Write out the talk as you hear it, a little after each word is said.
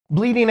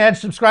Bleeding Edge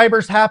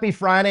subscribers, happy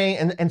Friday.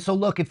 And so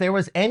look, if there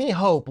was any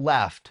hope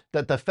left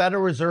that the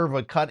Federal Reserve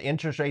would cut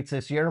interest rates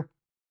this year,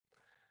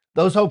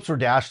 those hopes were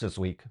dashed this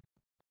week.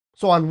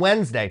 So on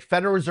Wednesday,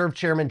 Federal Reserve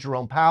Chairman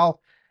Jerome Powell,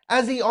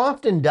 as he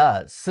often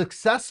does,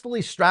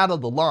 successfully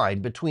straddled the line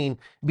between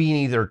being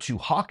either too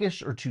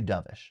hawkish or too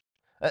dovish.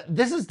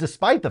 This is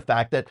despite the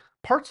fact that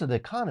parts of the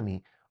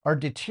economy are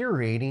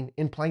deteriorating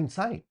in plain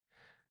sight.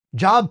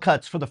 Job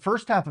cuts for the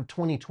first half of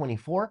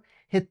 2024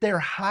 hit their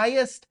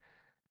highest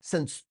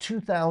since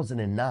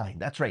 2009.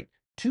 That's right,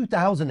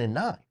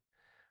 2009.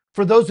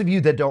 For those of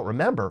you that don't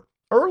remember,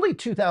 early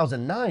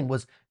 2009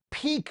 was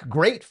peak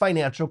great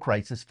financial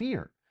crisis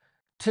fear.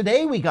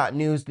 Today we got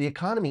news the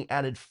economy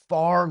added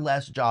far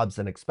less jobs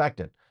than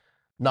expected.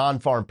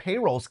 Non-farm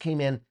payrolls came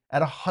in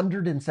at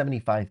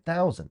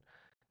 175,000.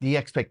 The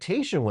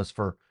expectation was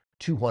for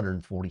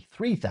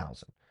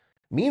 243,000.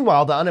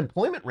 Meanwhile, the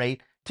unemployment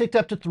rate ticked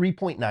up to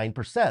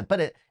 3.9%.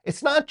 But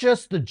it's not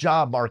just the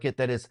job market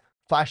that is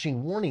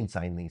flashing warning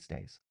sign these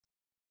days.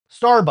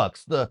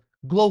 Starbucks, the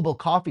global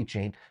coffee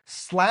chain,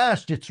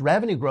 slashed its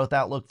revenue growth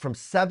outlook from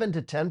 7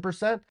 to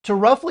 10% to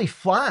roughly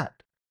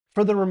flat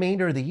for the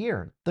remainder of the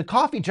year. The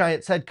coffee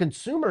giant said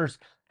consumers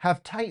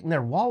have tightened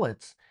their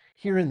wallets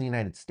here in the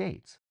United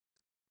States.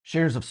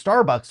 Shares of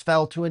Starbucks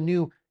fell to a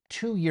new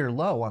 2-year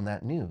low on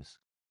that news.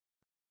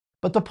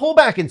 But the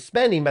pullback in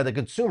spending by the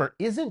consumer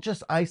isn't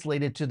just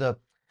isolated to the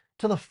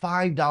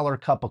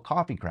 $5 cup of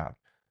coffee crowd.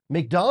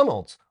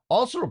 McDonald's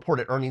also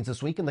reported earnings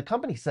this week, and the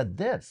company said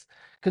this: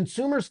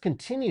 consumers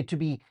continue to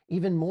be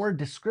even more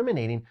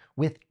discriminating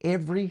with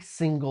every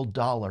single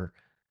dollar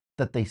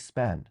that they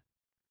spend.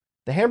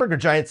 The hamburger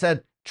giant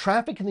said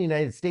traffic in the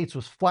United States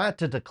was flat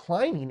to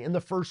declining in the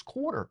first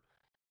quarter.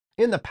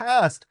 In the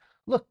past,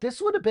 look,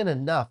 this would have been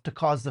enough to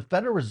cause the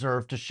Federal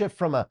Reserve to shift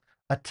from a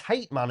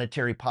tight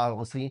monetary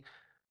policy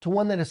to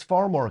one that is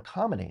far more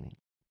accommodating.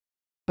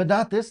 But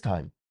not this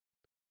time.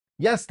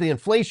 Yes, the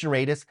inflation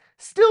rate is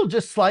still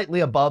just slightly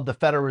above the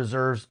Federal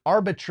Reserve's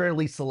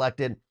arbitrarily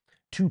selected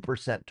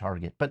 2%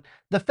 target. But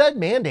the Fed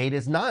mandate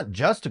is not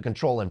just to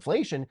control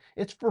inflation,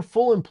 it's for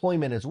full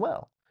employment as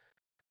well.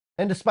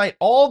 And despite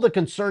all the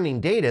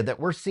concerning data that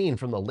we're seeing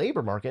from the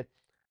labor market,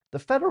 the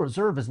Federal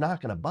Reserve is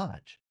not going to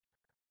budge.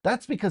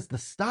 That's because the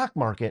stock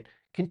market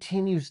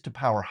continues to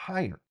power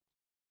higher.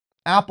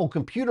 Apple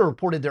Computer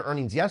reported their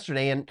earnings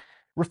yesterday and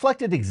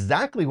reflected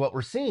exactly what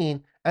we're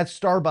seeing at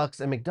Starbucks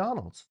and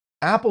McDonald's.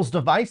 Apple's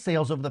device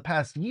sales over the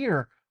past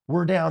year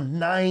were down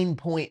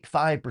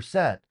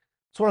 9.5%.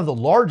 It's one of the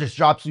largest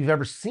drops we've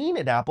ever seen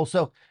at Apple.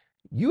 So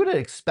you would have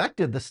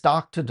expected the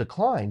stock to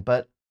decline,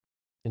 but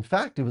in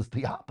fact, it was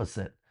the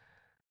opposite.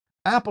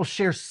 Apple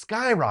shares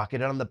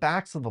skyrocketed on the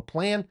backs of a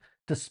plan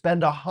to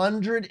spend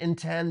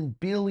 $110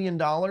 billion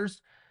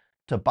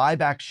to buy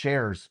back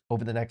shares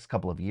over the next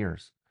couple of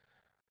years.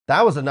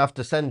 That was enough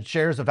to send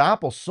shares of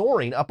Apple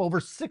soaring up over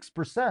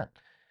 6%.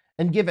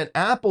 And given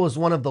Apple is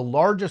one of the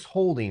largest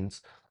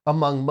holdings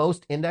among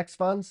most index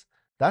funds,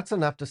 that's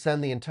enough to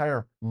send the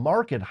entire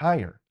market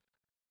higher.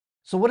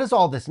 So what does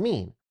all this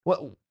mean?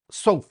 Well,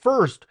 so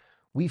first,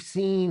 we've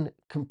seen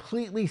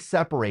completely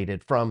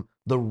separated from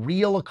the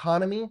real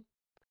economy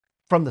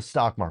from the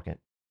stock market.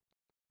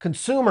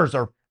 Consumers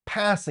are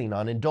passing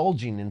on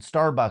indulging in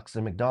Starbucks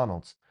and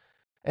McDonald's.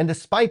 And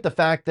despite the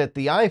fact that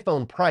the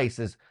iPhone price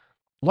is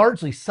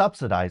largely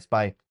subsidized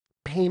by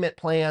payment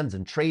plans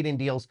and trade-in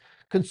deals,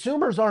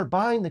 consumers aren't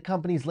buying the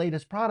company's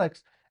latest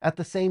products at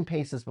the same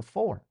pace as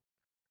before.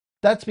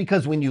 That's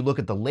because when you look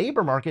at the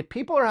labor market,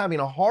 people are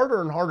having a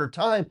harder and harder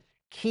time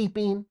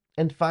keeping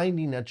and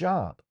finding a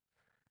job.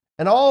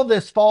 And all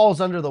this falls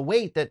under the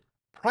weight that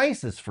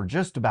prices for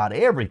just about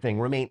everything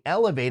remain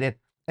elevated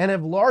and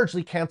have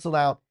largely canceled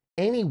out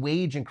any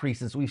wage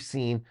increases we've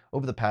seen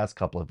over the past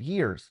couple of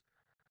years.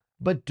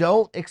 But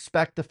don't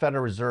expect the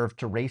Federal Reserve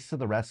to race to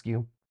the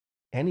rescue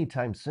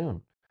anytime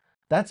soon.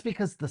 That's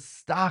because the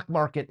stock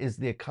market is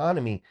the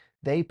economy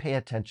they pay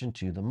attention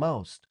to the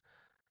most.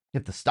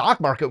 If the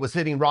stock market was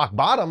hitting rock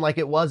bottom like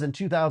it was in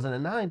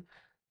 2009,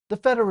 the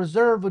Federal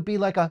Reserve would be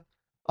like a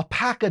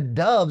pack of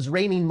doves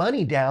raining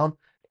money down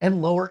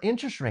and lower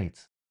interest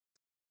rates.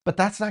 But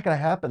that's not going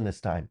to happen this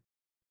time.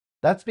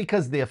 That's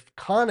because the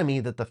economy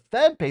that the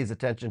Fed pays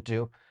attention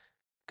to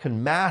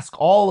can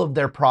mask all of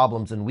their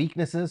problems and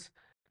weaknesses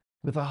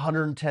with a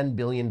 $110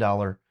 billion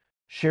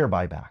share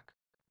buyback.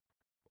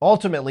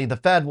 Ultimately, the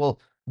Fed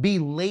will be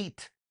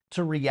late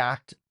to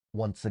react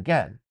once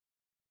again.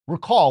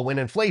 Recall when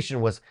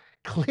inflation was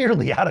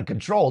clearly out of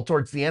control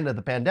towards the end of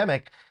the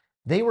pandemic,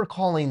 they were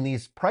calling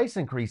these price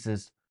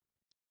increases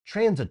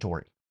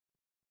transitory.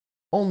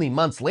 Only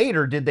months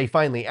later did they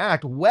finally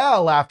act,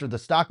 well after the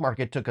stock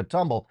market took a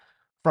tumble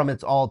from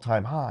its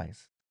all-time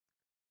highs.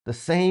 The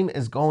same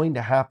is going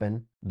to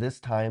happen this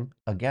time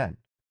again.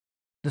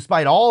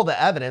 Despite all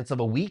the evidence of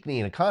a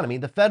weakening economy,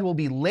 the Fed will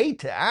be late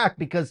to act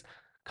because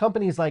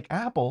companies like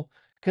Apple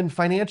can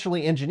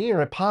financially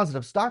engineer a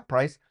positive stock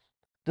price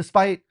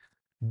despite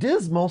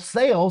dismal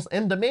sales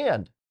and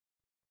demand.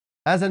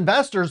 As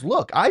investors,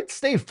 look, I'd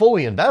stay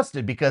fully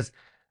invested because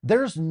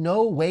there's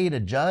no way to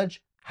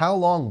judge how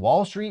long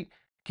Wall Street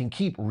can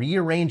keep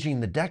rearranging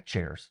the deck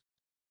chairs.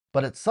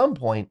 But at some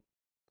point,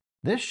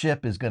 this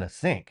ship is going to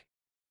sink.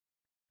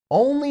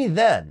 Only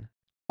then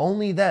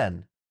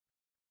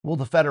will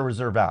the Federal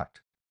Reserve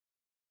act.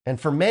 And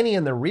for many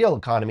in the real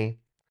economy,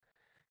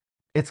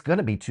 it's going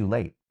to be too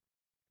late.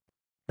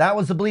 That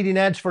was the Bleeding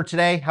Edge for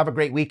today. Have a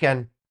great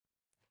weekend.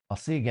 I'll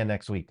see you again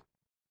next week.